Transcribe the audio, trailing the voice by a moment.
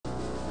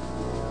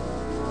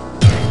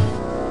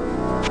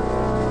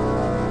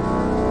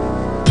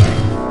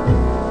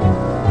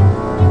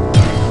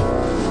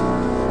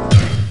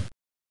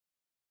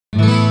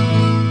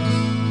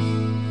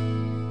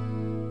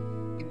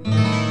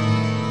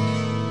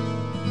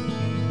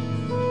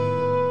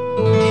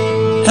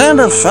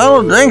mind a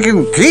fellow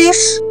drinking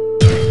peace?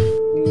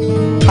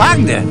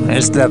 Ogden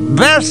is the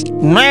best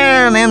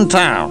man in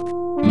town.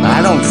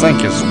 I don't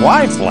think his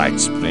wife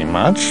likes me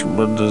much,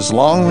 but as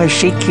long as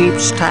she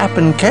keeps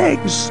tapping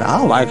kegs,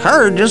 I'll like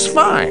her just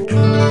fine.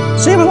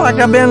 Seems like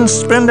I've been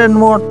spending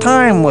more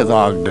time with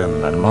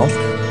Ogden than most,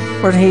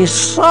 but he's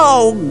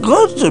so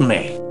good to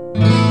me.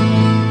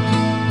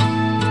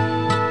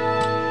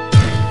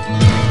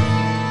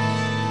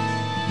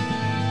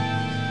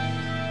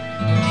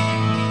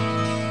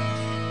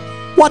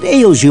 What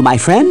ails you, my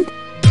friend?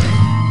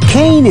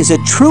 Cain is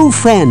a true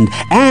friend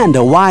and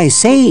a wise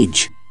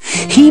sage.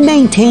 He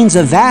maintains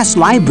a vast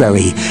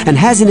library and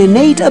has an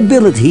innate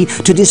ability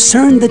to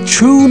discern the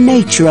true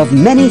nature of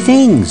many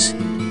things.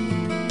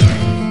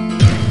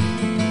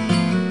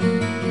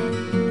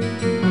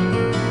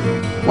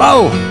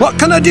 Well, what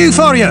can I do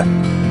for you?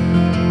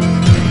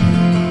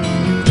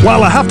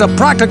 Well, I have to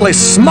practically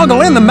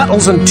smuggle in the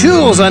metals and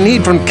tools I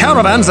need from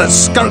caravans that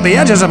skirt the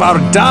edges of our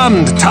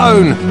damned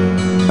town.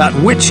 That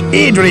witch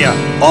Adria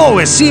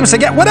always seems to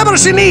get whatever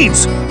she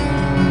needs.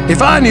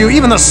 If I knew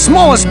even the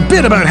smallest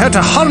bit about how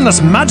to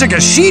harness magic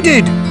as she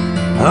did,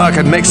 I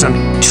could make some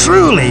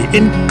truly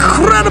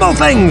incredible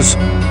things.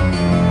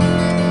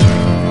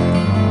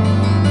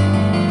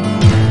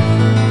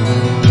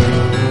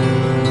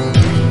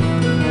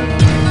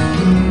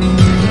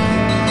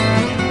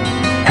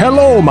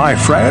 Hello, my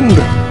friend.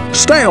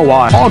 Stay a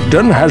while.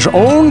 Ogden has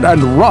owned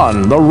and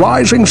run the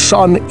Rising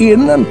Sun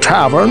Inn and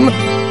Tavern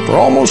for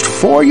almost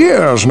 4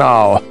 years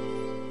now.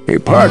 He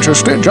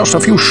purchased it just a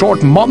few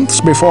short months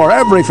before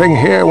everything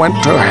here went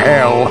to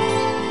hell.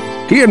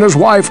 He and his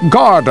wife,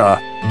 Garda,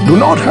 do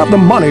not have the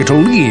money to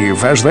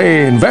leave as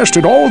they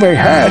invested all they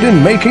had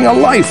in making a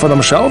life for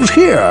themselves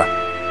here.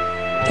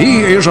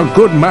 He is a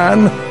good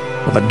man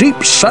with a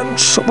deep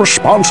sense of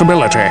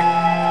responsibility.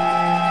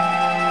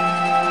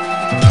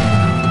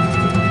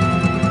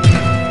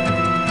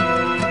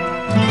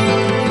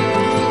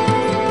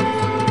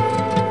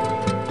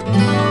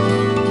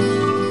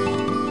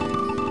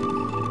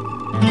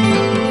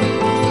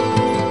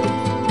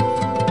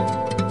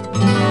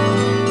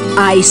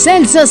 I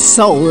sense a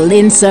soul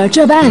in search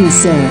of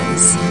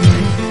answers.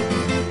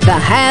 The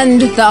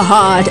hand, the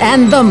heart,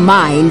 and the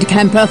mind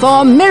can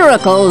perform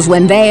miracles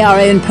when they are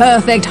in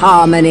perfect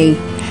harmony.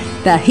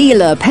 The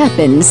healer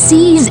Pepin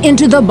sees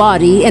into the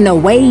body in a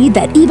way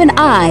that even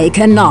I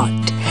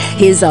cannot.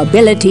 His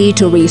ability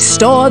to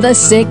restore the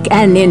sick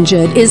and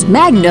injured is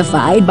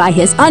magnified by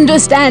his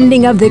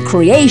understanding of the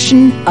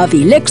creation of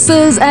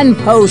elixirs and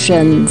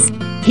potions.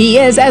 He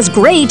is as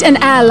great an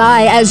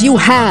ally as you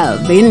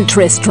have in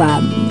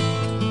Tristram.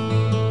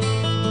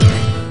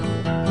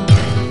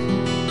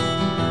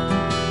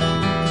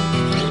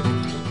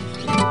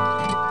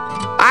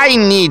 I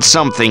need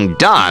something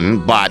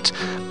done, but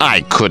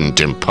I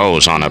couldn't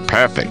impose on a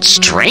perfect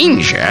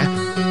stranger.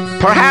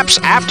 Perhaps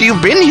after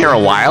you've been here a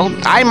while,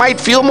 I might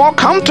feel more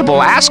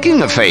comfortable asking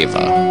the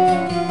favor.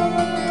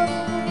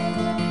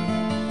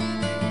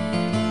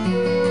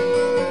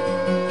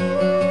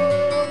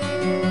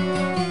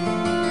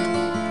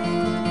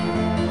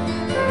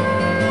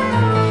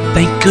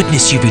 Thank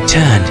goodness you've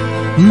returned.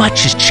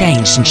 Much has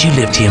changed since you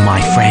lived here,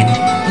 my friend.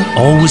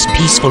 All was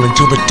peaceful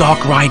until the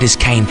Dark Riders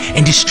came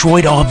and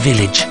destroyed our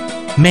village.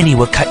 Many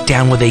were cut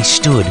down where they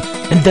stood,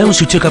 and those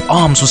who took up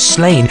arms were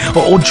slain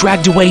or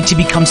dragged away to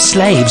become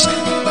slaves,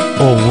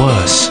 or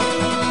worse.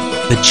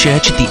 The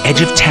church at the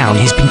edge of town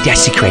has been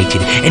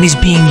desecrated and is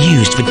being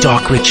used for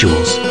dark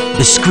rituals.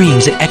 The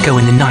screams that echo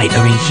in the night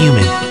are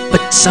inhuman,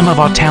 but some of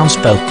our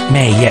townsfolk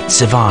may yet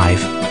survive.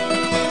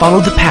 Follow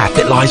the path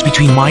that lies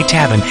between my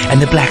tavern and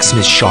the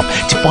blacksmith's shop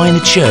to find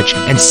the church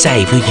and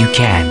save who you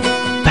can.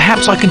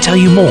 Perhaps I can tell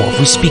you more if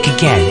we speak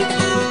again.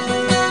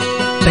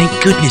 Thank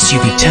goodness you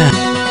returned.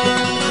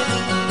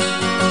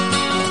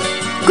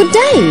 Good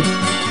day.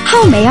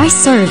 How may I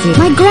serve you?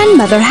 My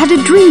grandmother had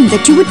a dream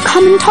that you would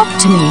come and talk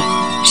to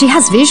me. She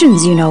has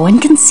visions, you know, and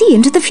can see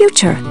into the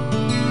future.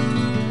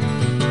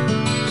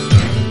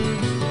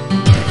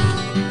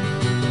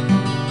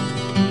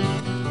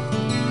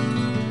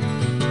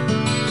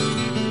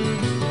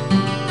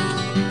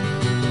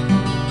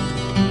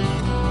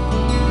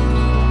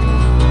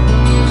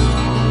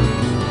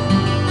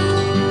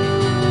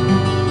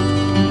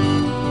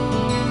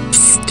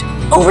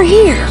 Over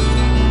here!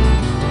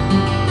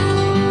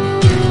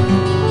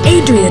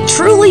 Adria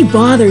truly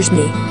bothers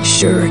me.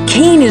 Sure,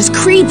 Cain is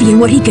creepy in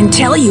what he can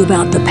tell you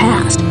about the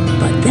past,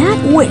 but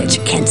that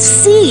witch can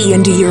see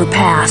into your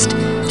past.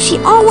 She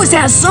always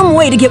has some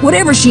way to get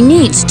whatever she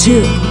needs,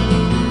 too.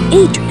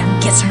 Adria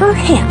gets her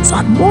hands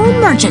on more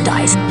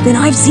merchandise than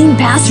I've seen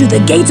pass through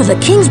the gates of the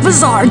King's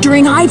Bazaar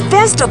during High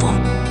Festival.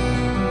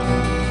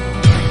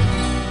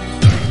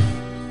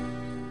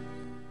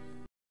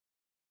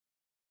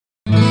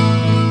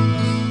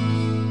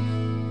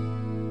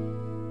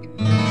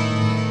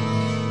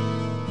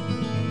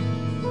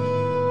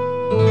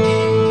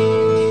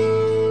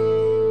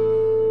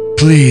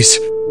 Please,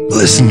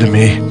 listen to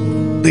me.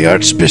 The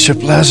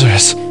Archbishop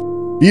Lazarus.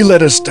 He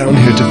led us down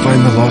here to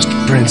find the lost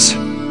prince.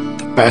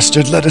 The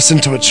bastard led us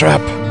into a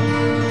trap.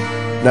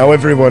 Now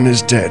everyone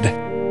is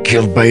dead,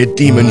 killed by a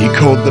demon he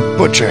called the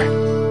Butcher.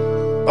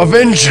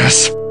 Avenge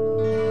us!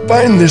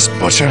 Find this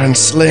Butcher and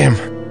slay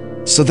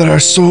him, so that our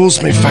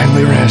souls may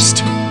finally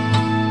rest.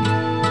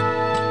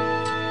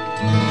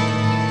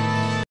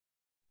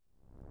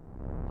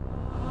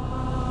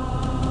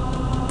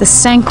 The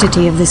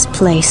sanctity of this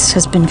place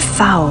has been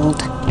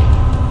fouled.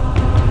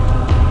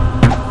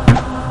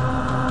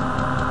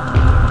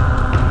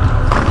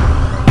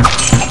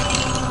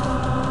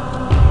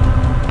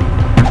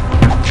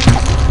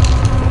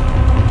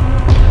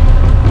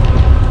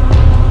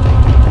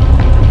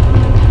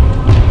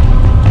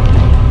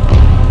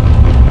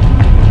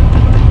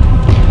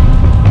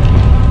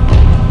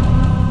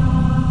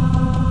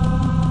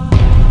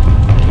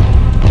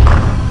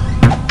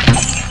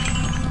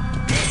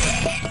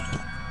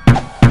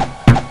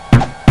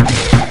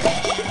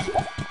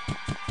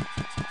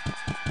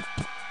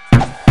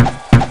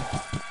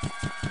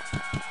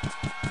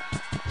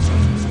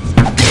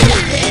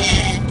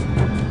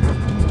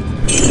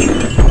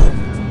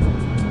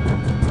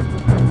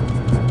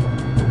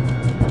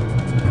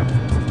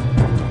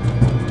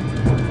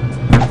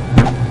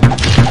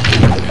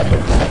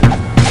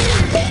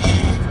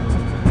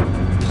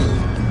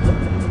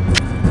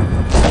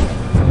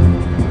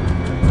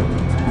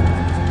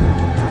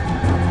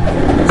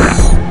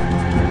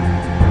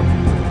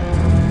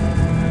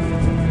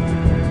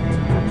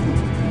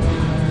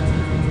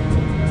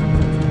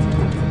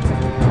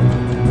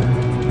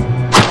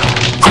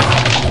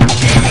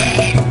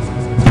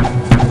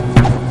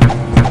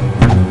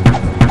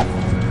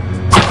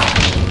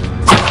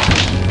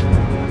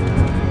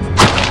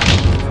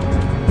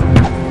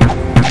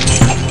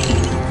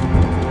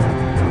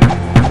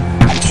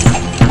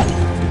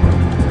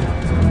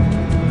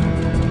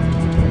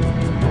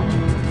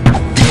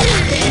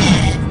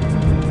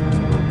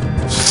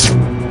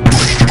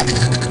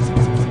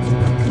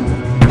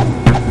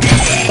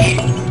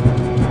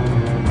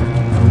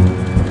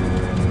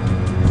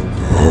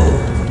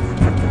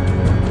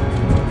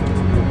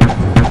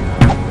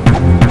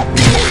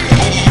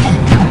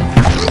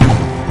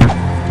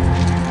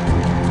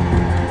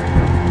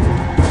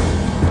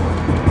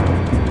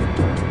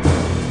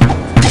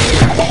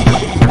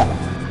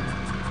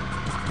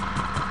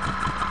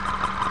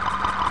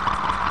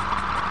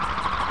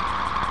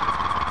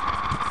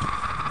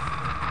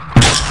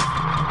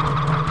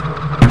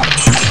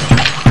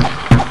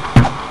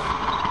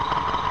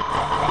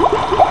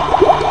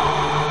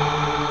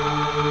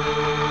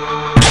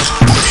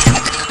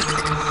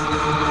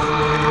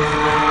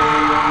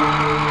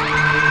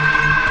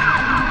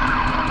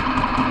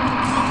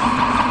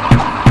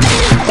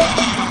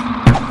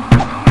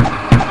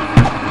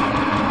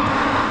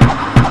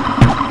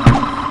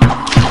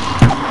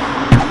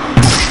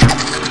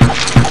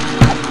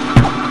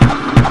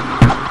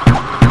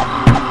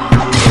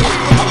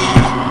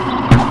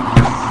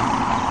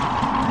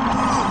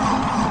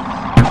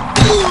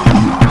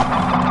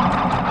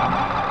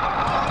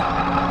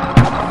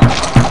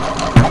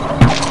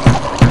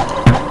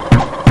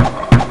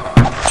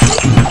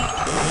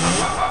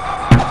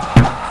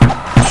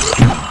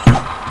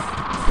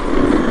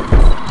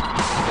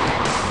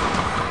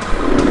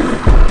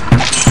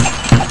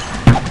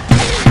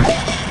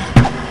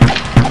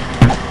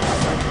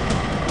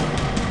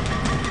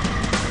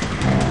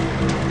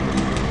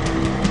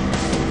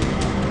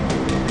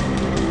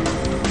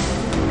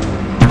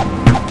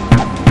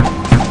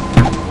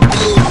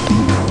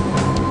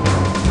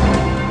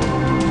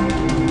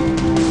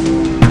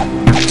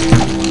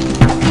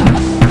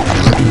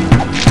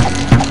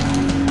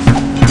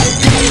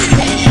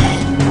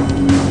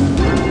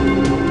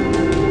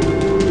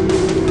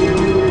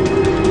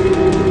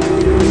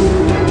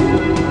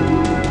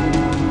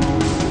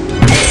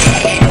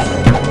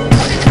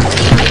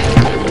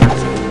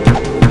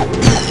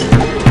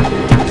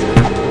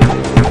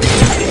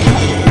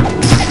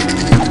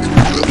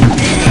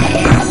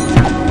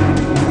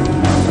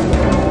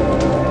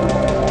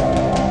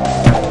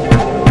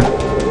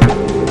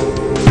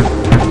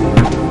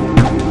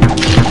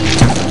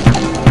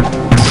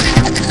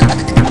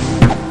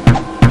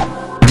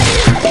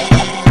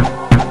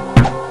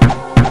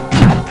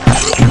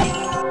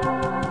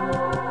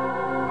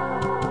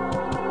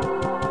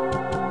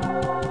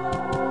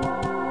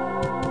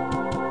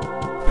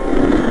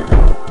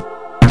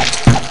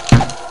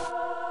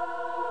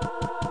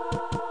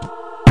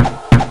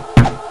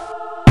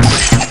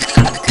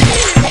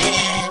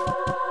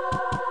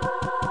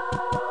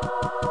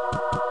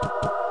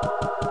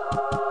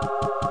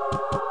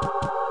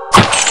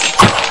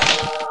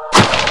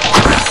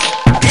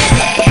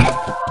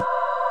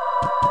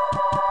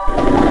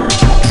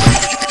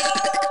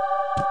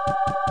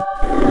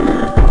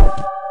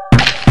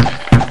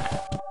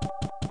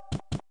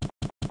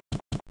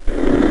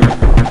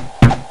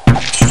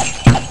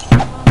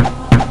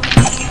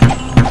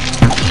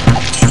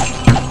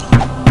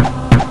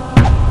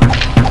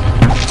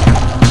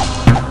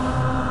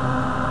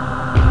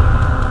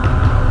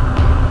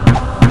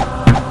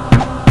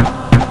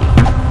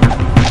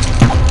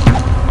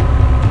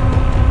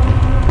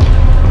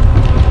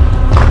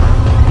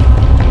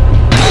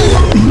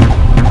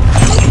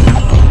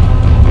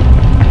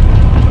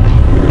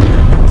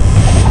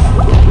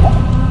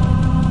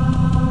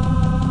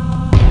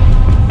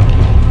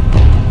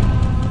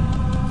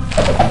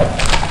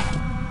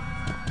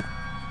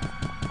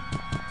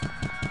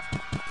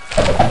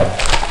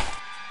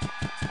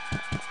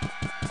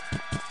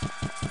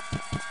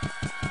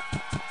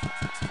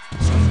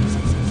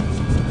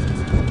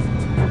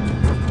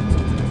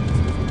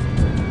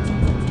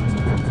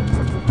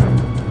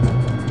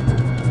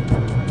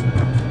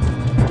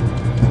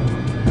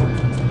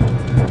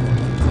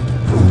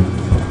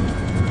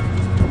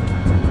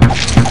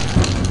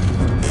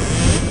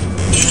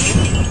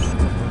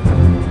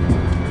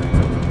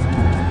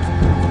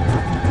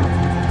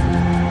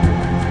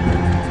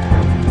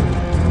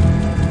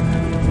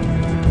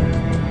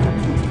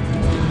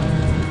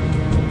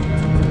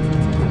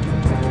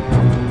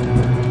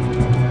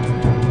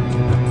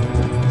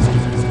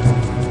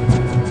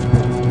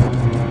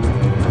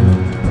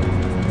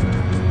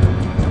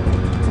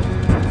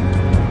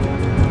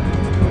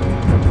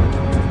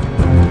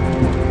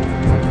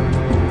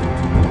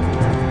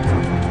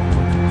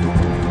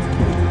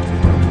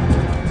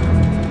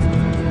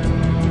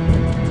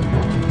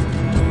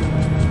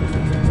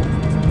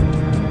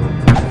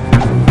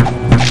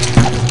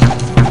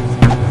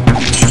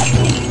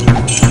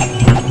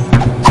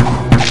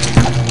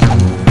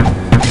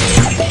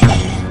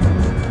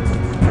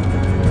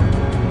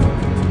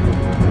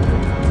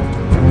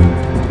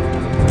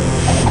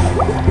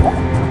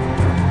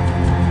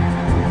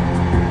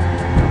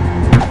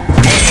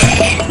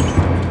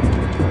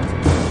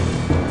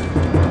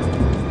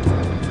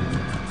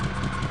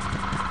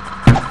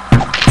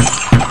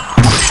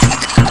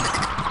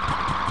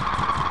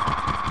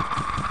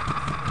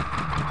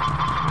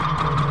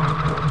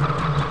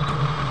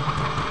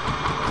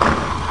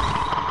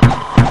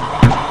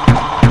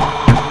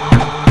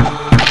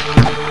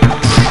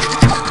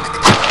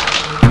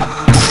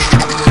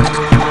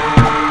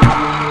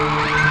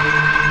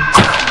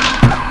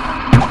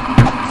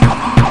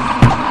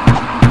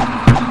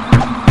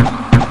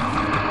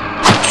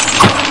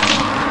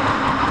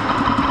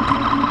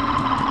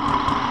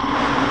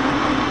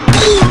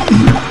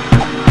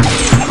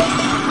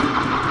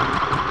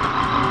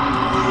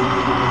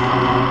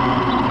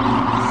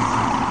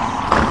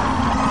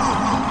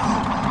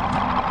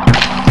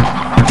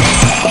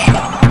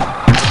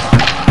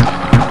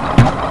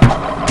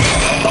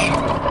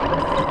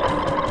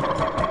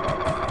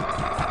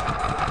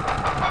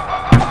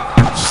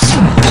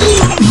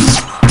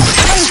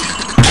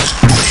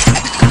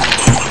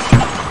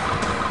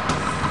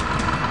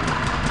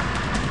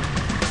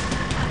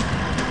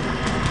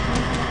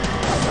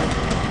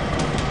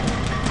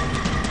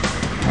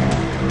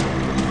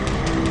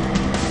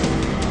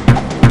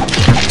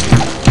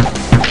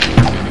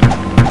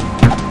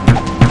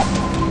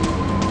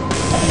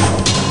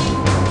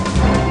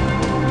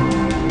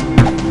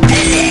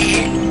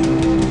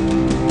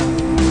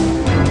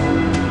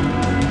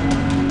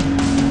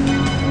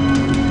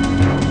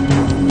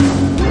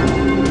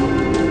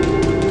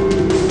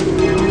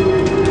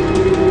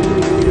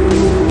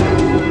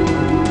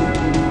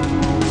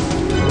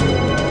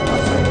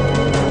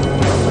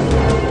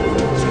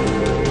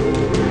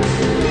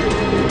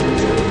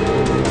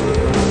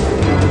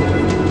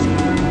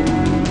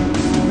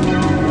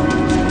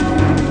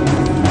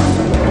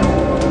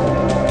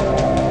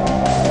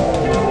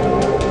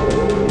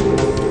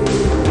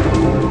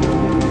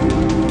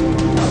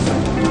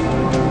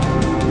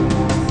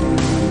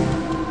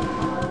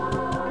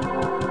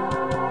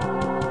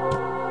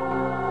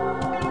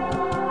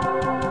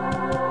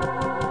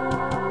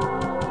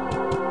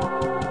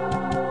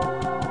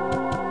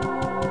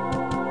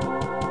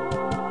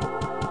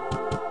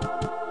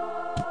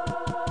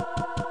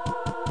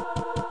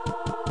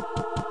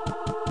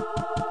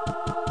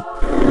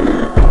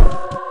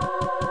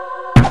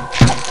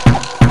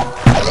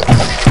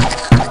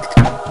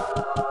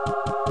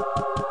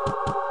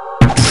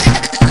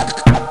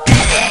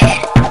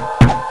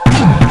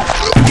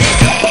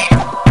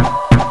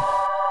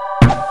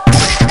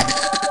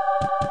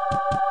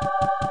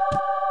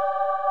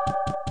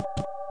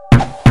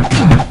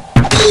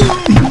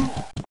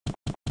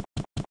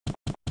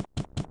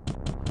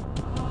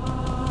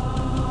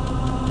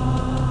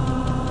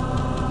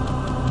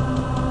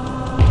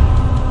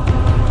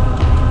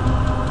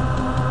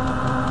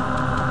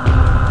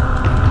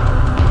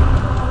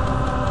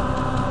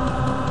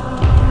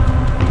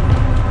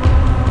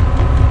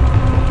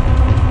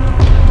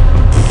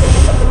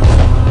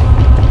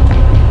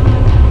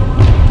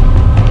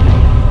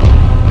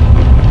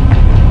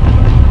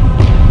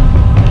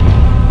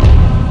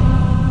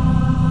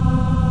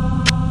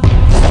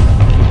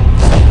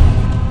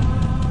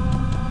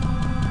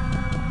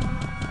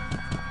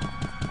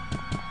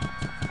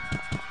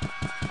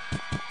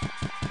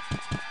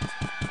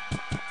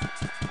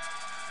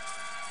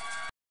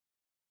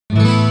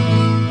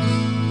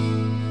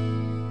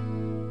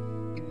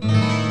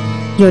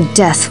 Your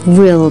death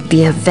will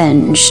be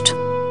avenged.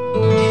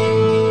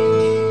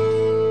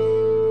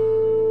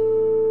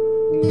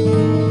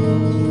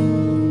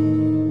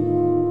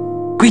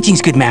 Greetings,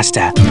 good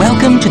master.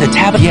 Welcome to the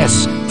tavern.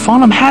 Yes,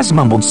 Farnham has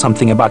mumbled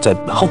something about a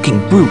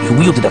hulking brute who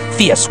wielded a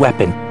fierce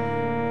weapon.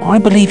 I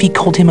believe he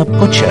called him a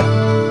butcher.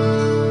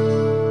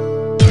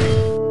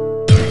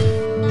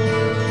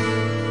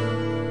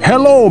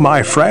 Hello,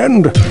 my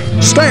friend.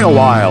 Stay a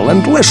while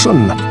and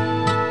listen.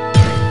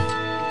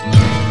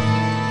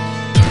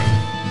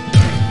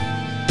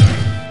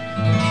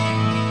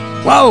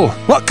 Well,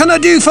 what can I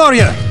do for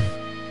you?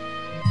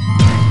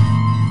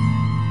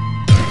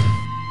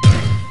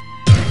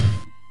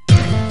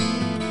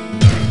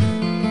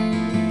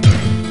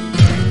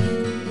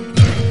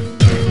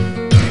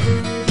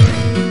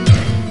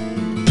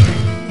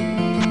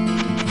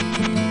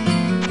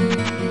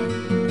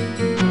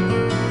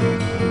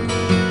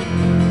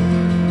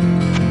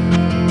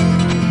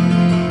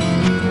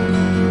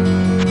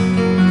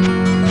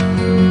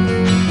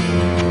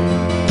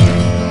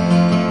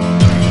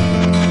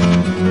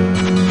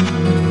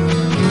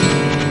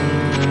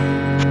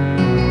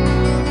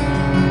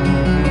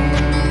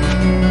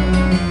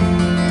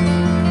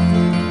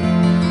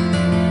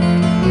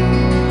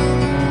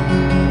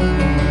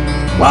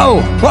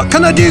 Well, what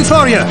can I do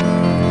for you?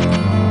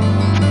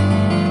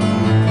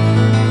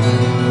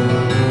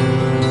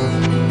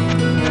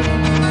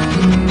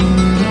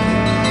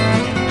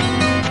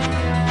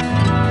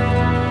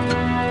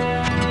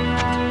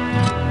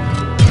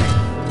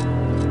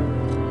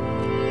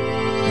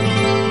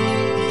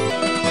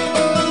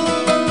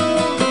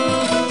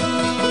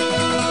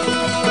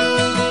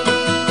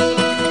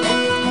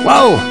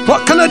 Well,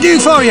 what can I do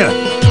for you?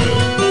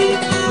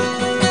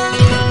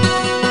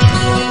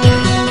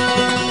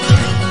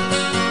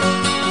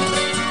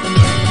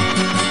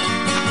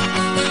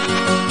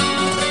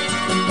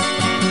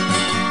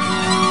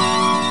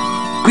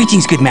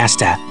 Greetings, good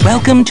master.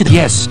 Welcome to the...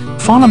 Yes,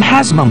 Farnham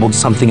has mumbled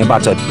something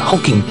about a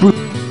hulking brute.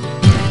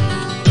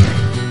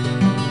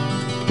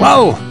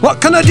 Well, what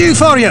can I do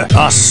for you?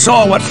 I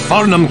saw what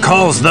Farnham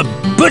calls the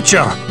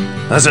Butcher,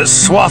 as it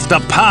swathed a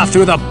path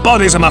through the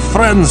bodies of my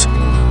friends.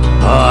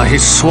 He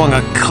swung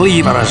a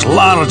cleaver as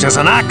large as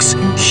an axe,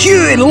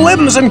 hewing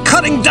limbs and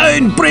cutting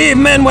down brave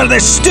men where they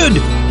stood.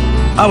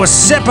 I was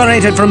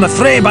separated from the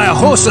fray by a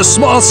host of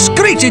small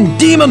screeching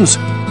demons,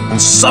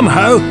 and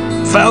somehow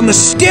found the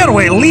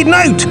stairway leading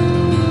out.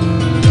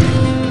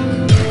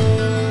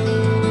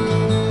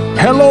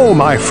 Hello,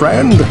 my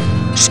friend.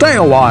 Stay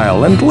a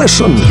while and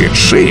listen. It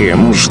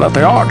seems that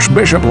the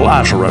Archbishop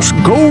Lazarus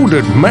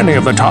goaded many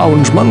of the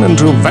townsmen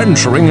into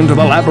venturing into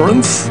the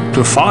labyrinth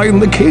to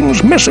find the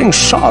king's missing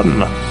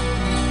son.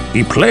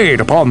 He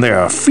played upon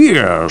their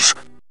fears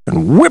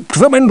and whipped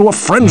them into a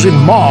frenzied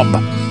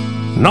mob.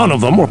 None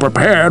of them were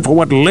prepared for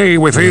what lay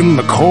within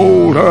the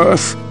cold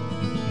earth.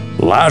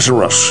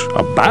 Lazarus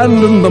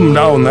abandoned them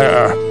down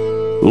there,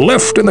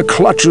 left in the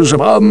clutches of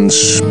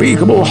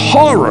unspeakable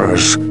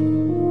horrors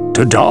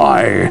to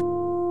die.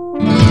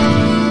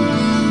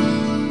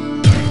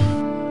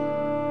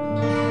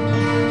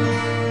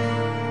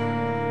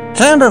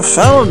 And a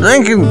fellow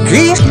drinking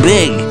geese.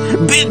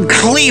 Big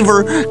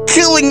cleaver,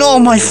 killing all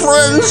my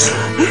friends.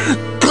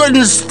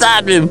 Couldn't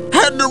stop him,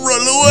 had to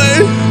run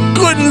away.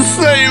 Couldn't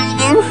save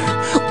them.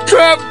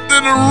 Trapped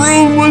in a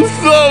room with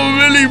so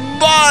many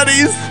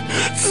bodies.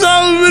 So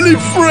many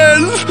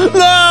friends!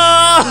 No!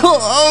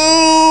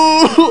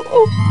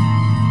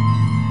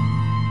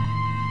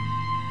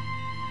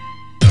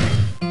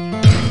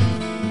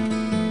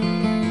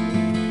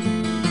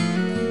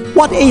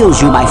 What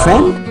ails you, my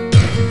friend?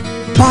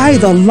 By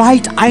the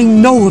light, I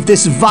know of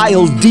this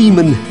vile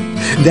demon.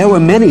 There were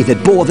many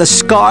that bore the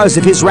scars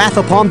of his wrath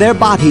upon their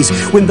bodies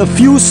when the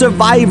few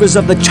survivors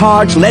of the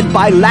charge led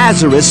by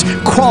Lazarus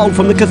crawled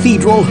from the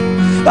cathedral.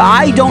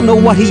 I don't know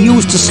what he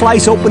used to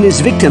slice open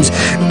his victims,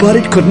 but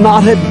it could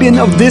not have been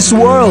of this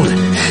world.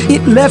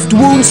 It left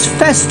wounds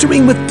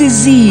festering with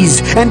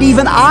disease, and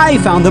even I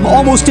found them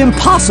almost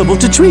impossible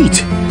to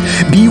treat.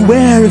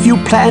 Beware if you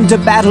plan to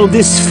battle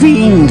this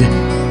fiend.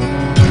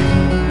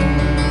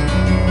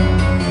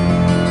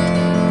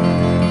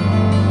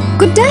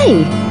 Good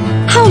day.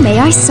 How may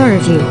I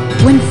serve you?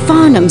 When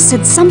Farnham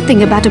said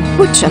something about a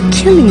butcher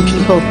killing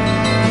people,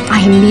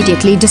 I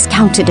immediately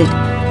discounted it.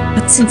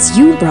 But since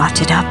you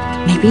brought it up,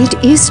 maybe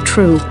it is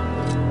true.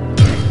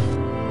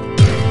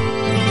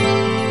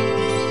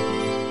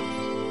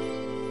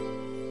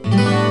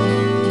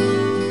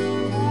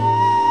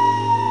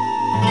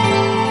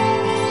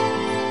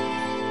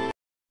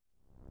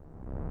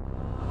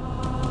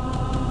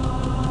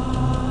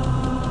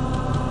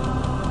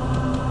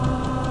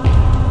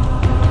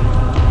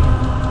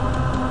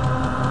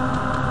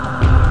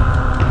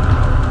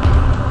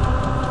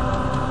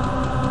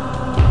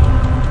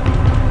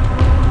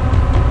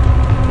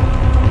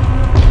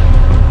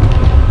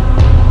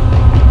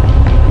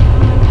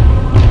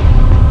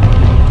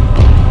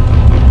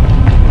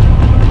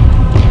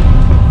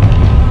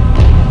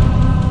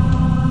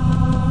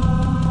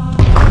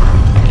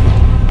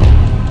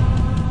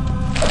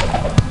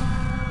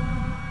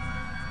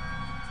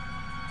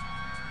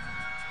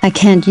 I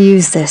can't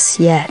use this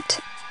yet.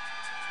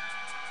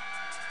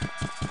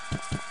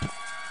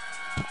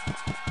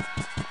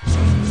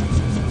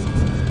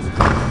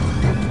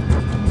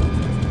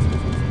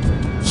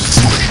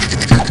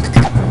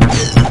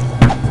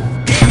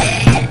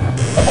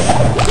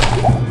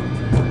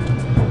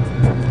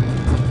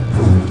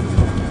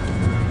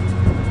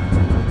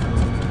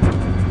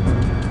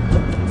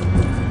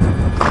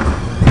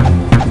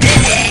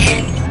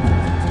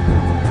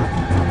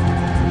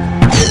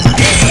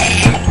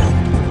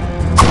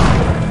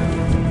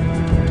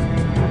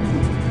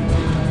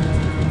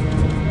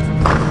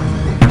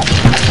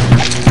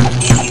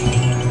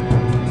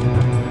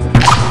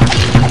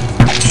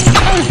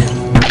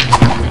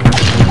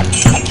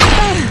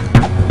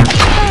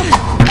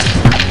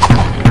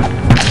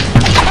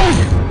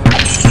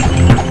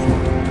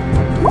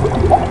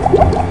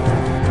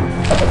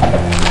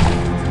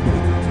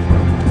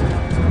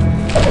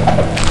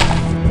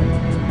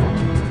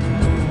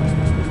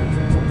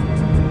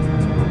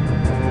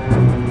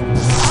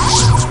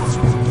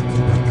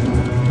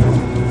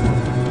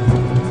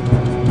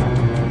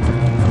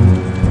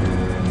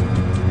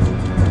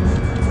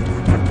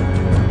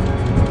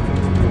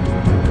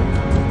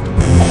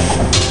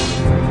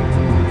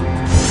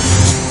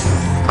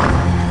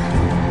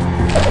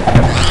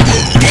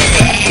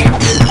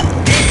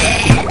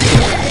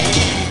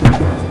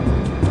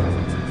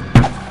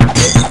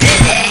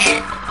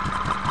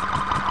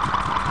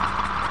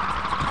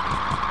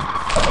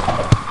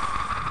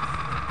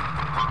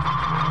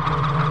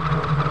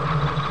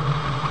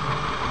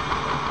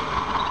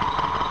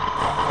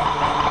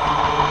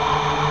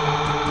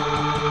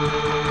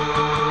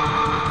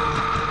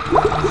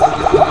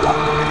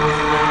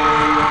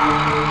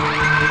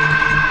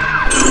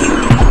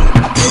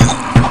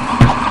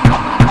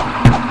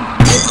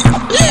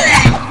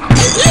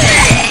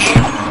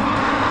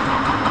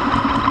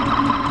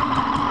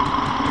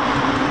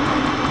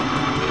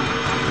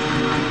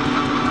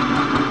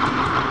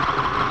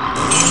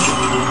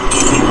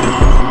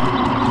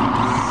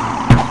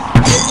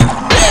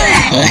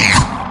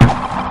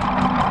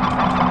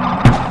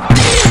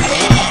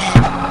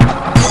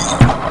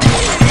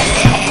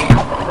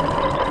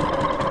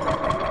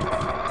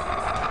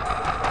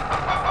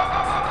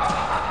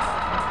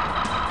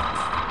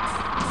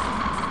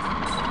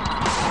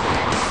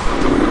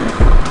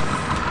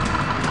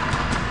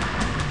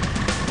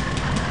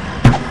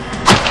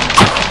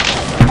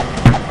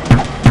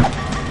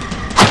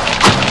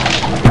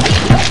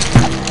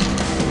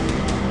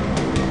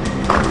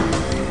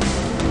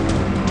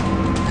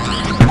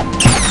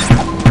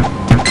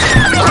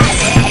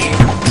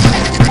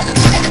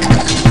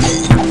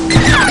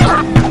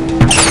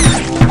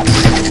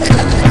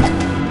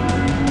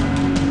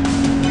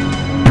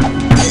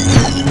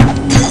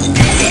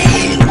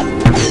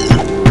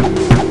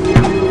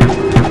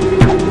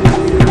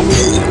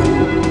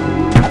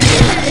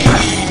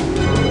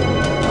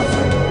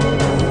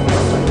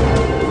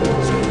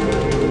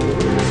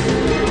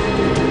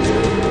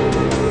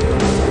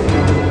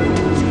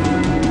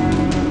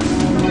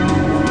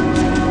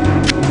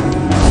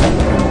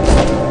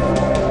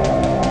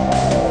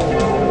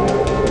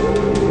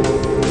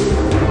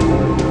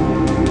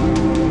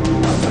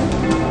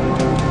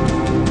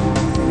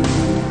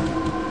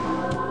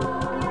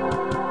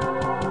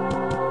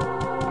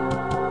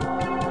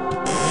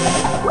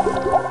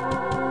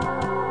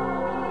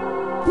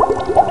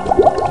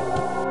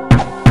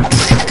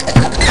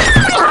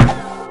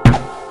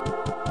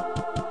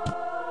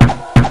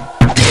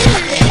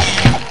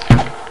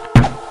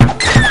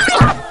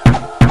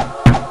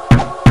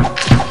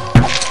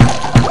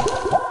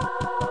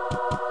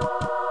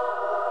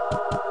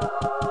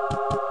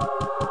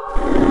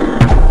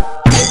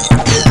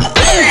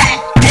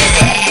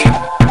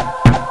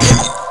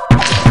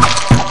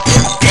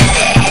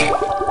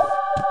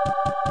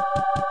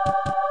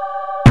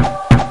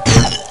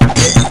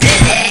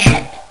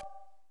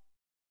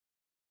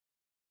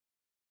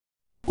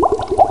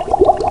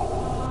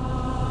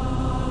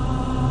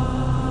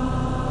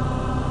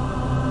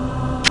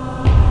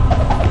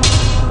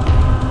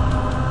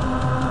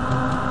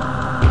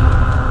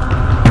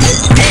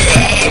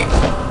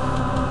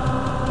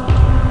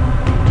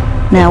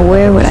 Now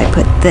where would I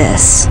put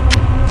this?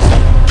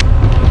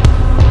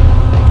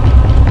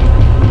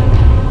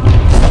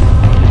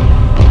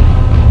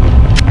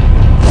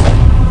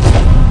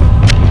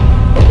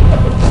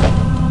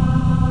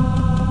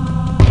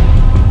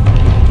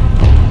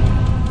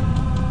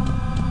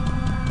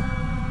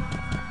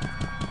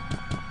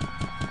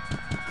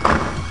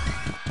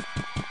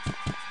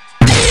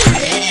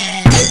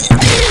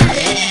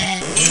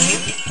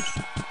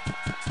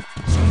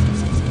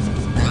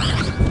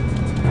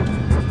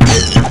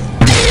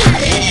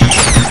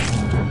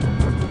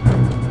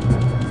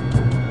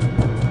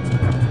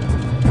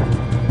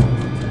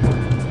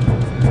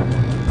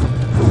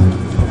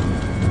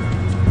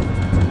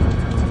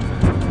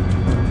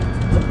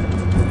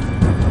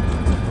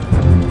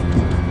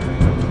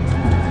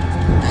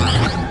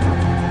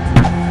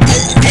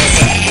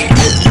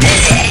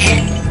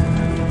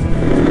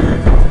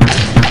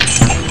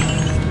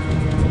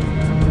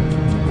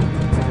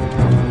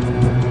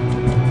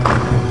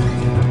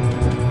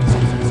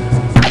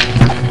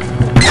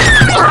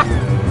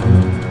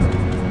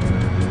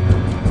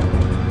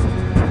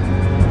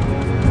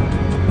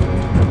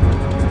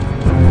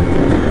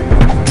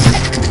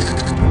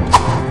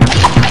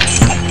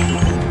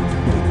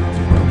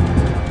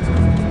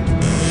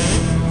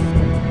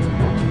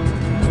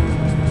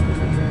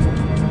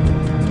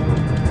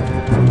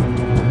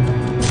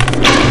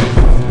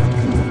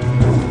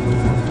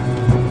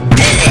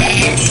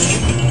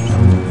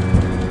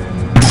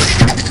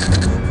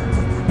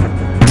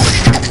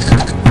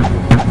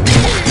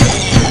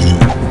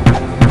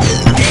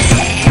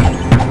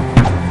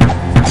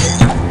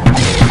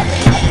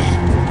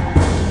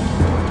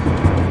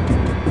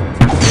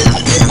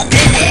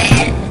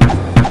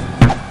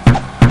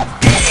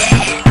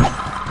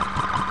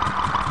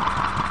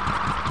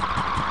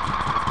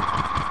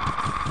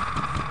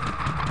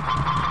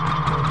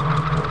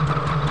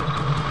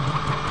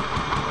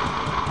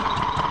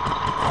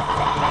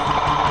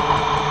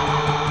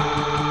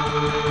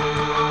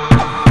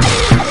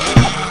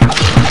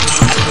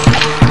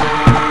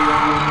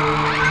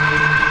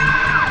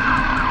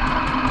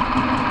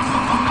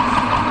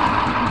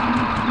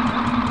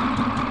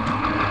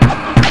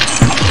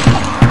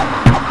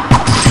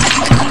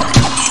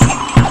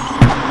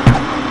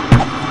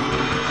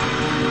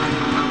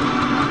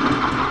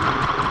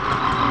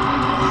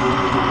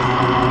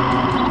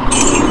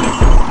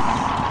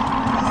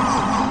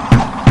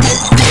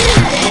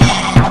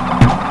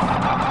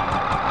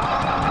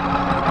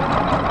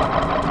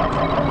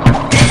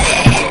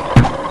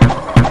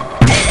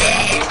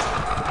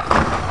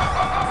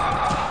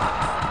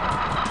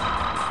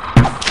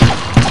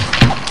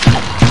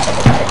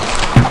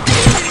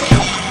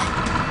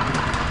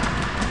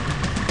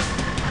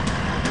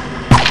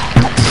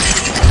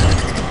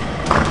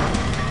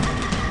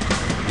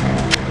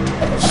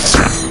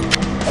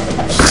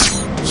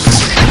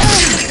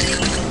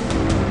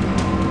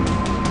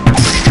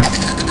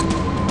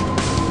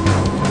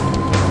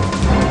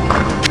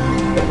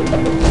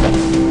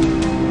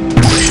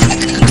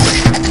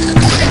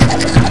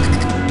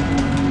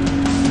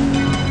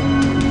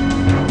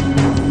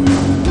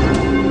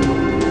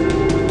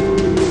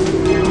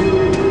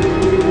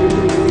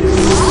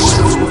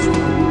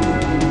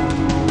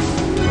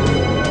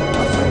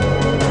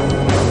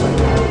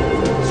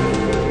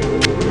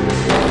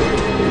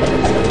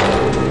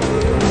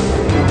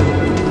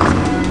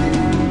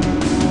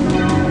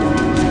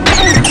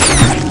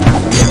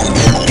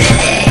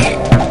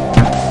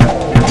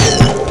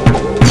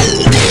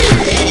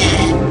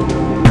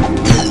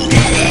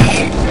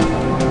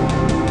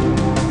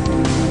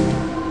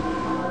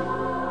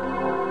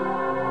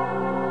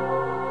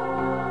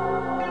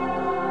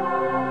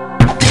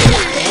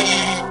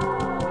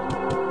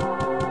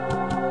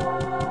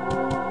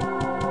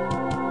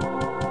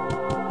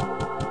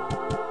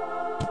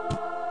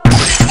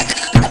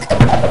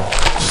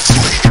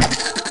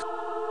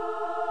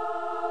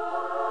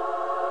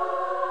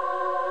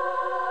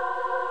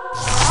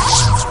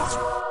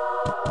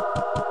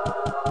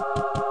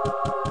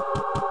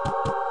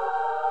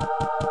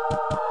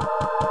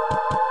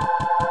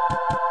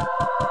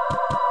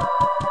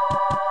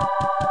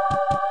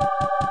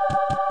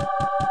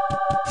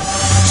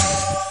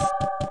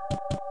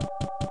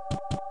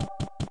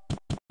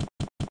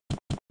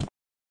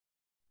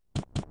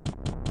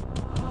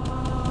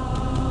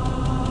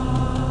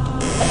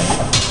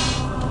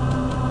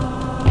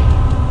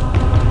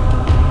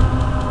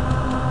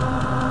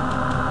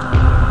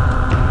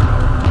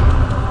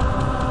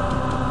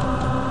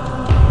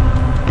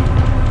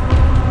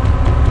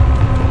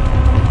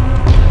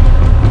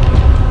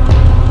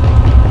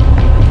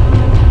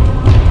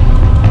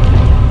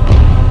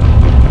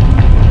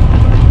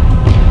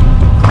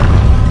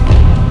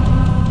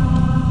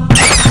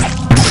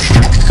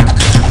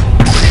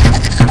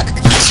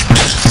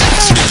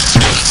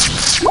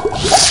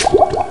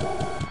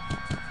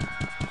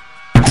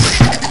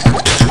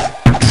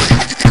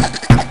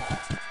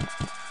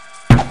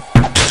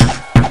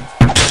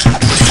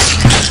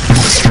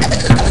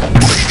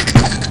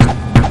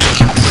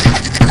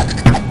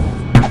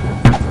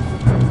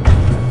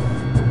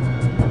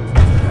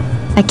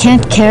 I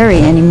can't carry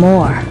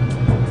anymore.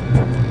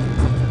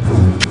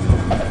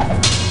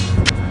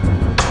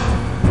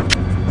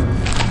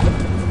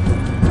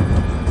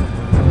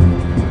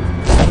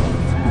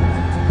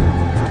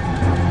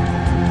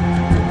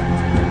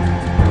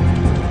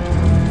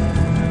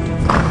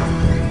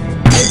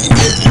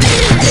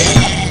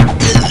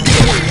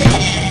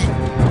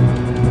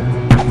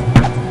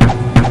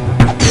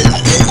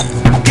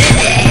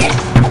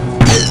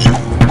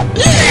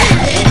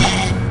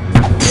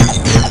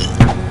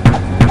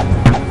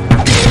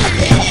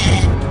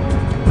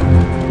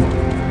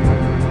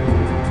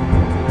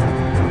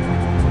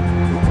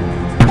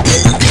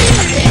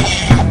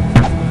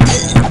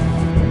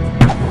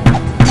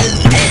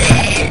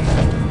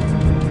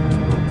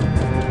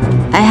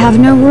 I have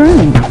no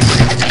room.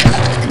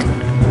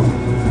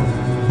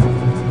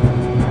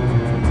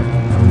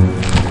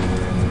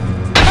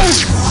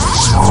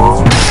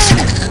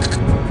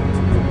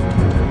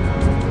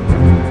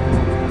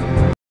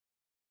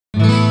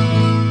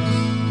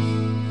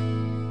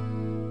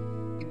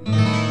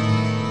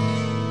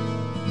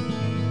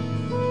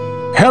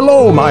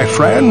 Hello, my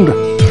friend.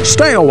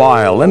 Stay a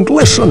while and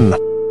listen.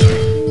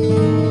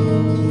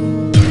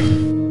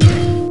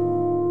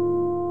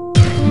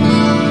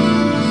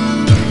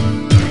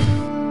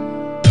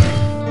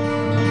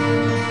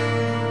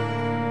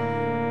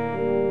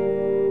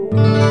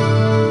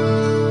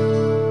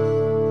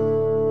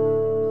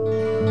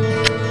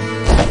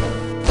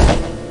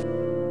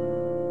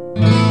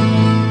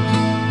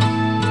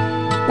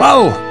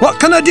 Well, what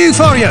can I do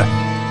for you?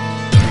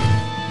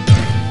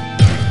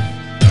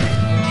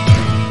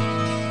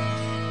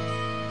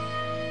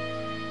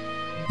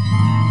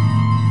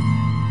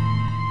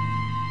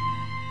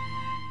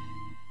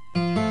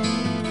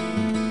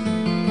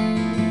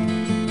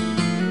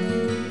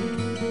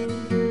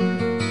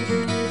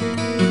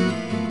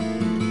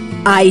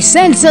 I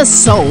sense a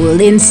soul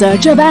in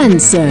search of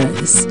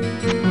answers.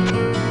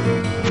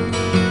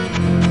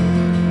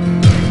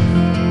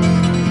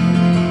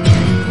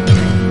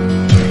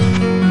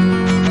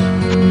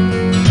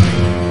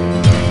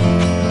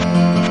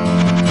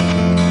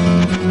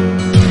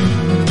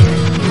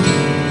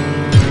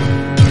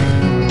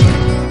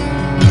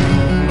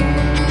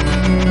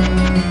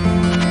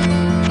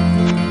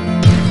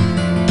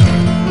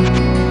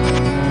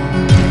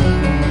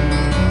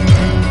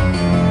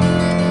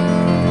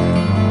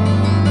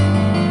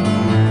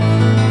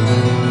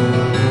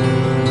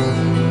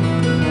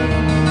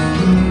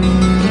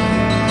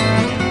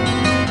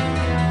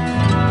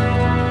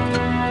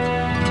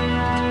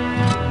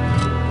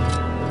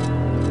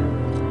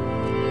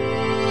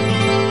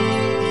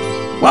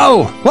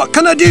 Well, what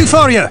can I do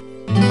for you?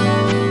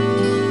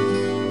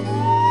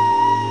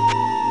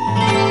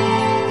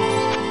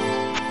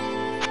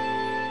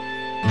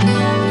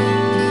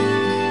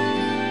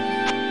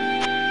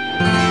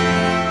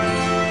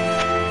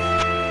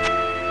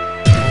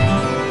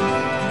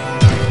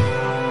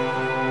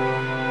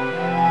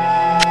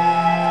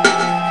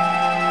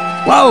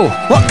 Well,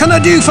 what can I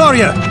do for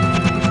you?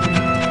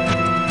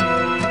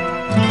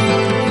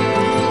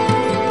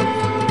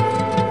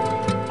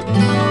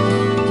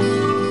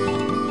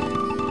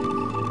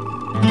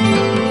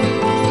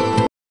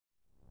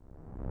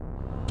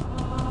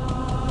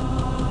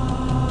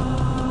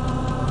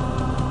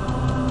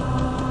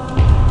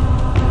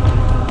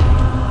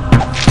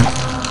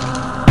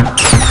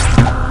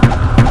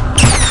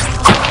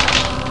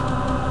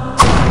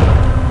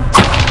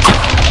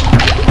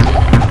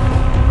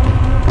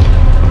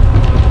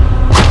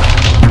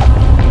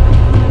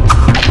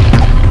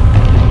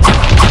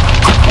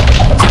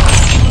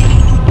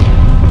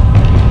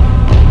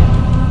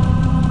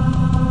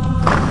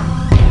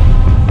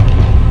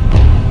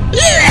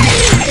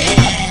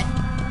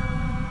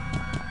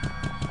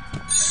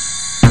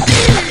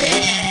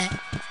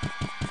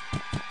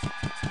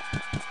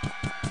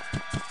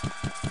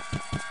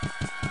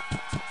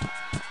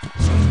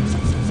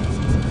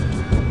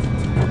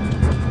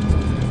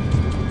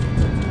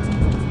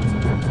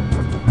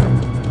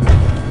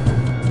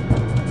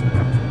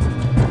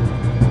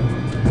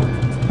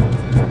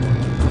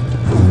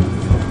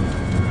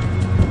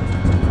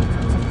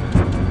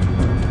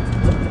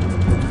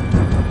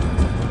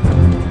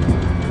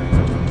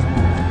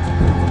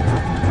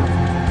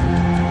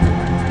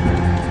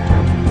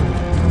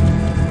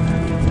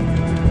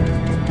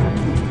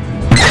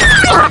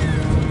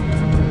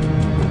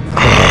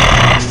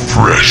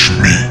 Fresh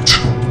meat.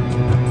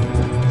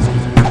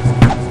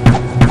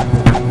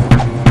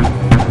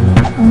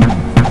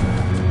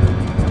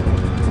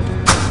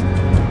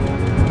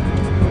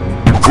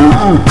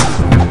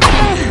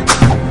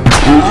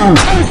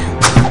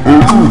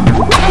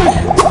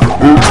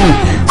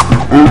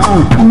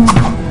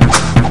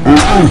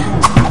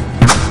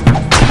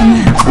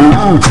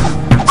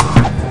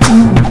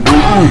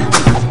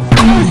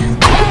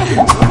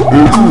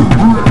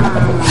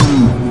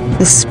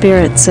 The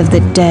spirits of the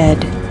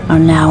dead are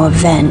now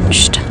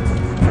avenged.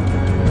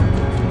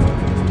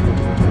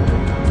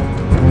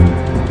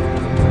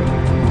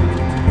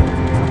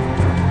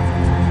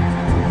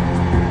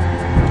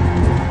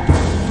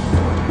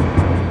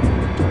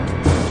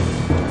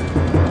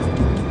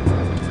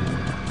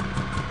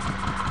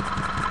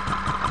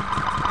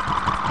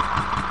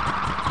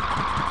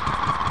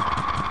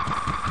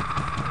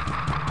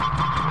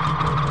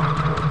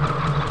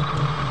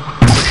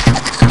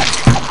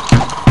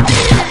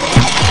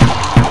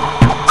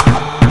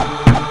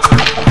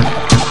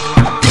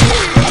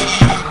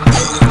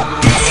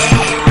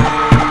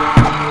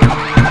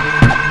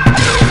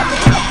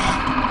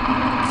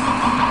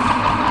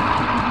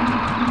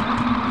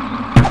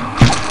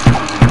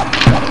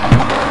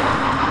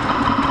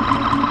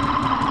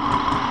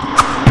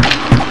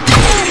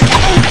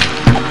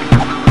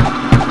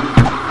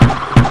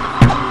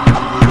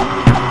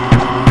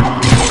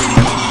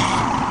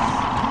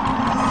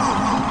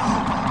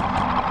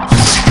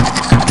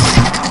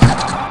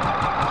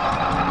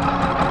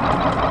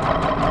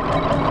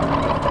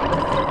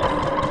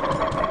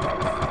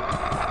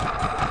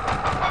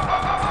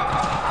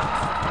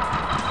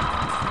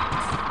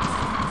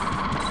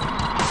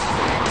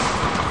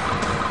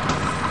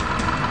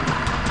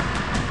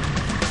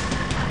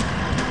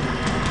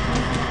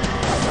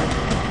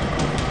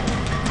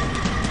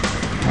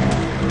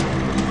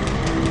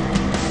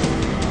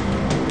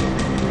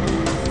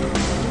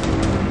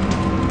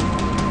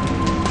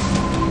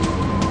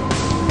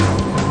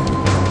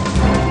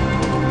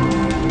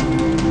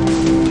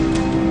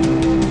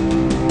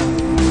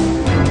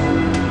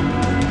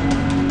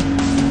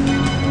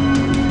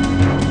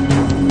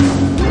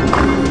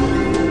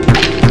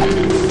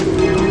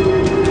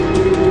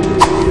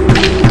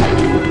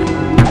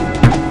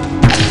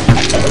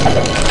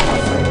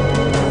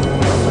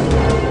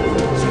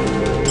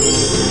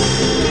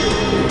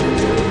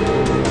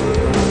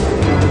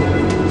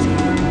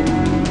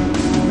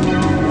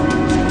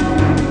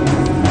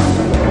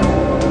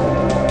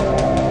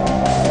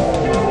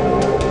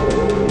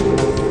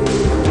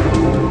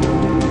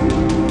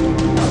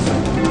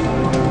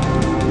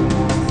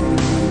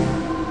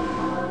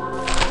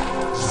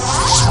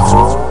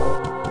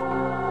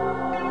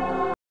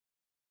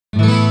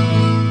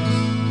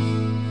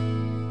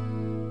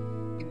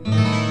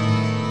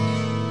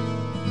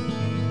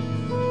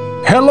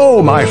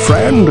 Hello, my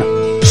friend.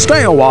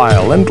 Stay a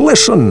while and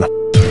listen.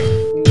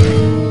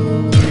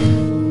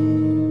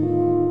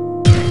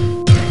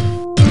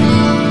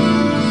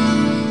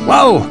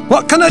 Well,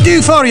 what can I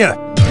do for you?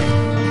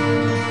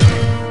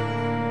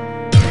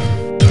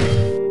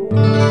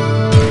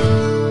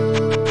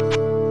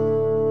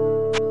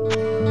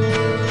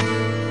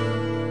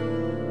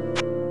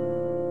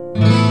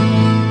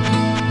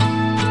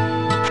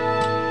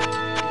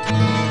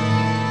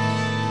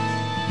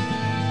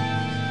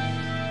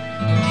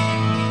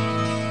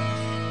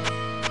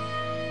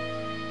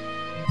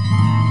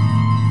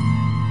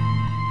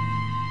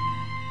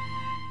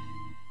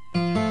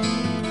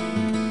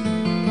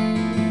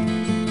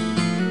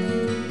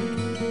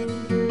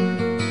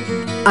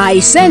 I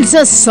sense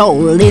a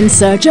soul in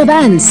search of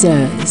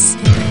answers.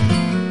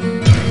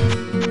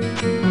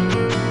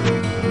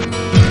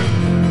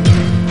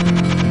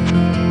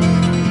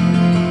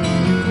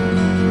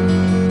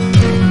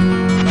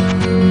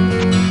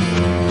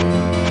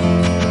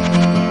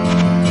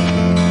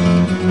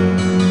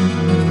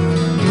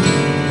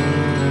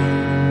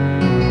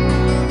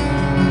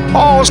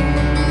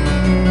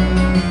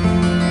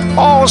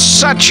 Oh,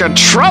 such a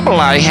trouble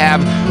I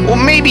have. Well,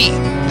 maybe...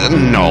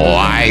 No,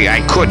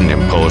 I couldn't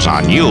impose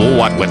on you,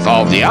 what with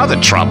all the other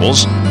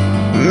troubles.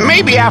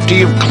 Maybe after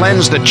you've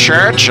cleansed the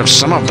church of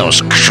some of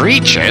those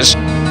creatures.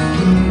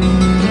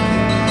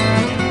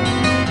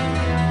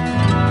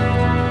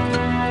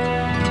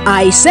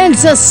 I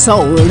sense a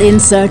soul in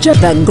search of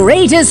the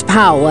greatest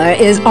power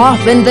is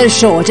often the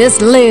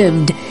shortest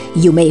lived.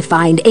 You may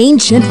find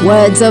ancient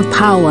words of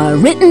power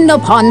written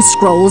upon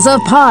scrolls of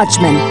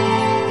parchment.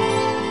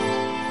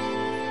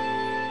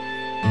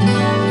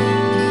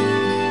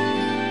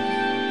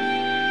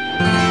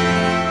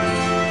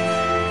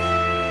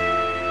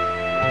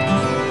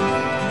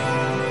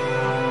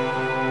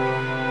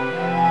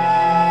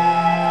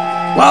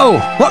 Whoa,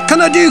 what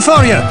can I do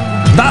for you?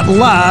 That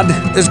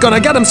lad is gonna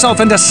get himself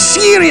into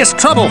serious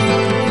trouble.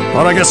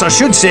 Or I guess I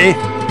should say,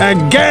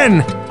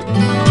 again.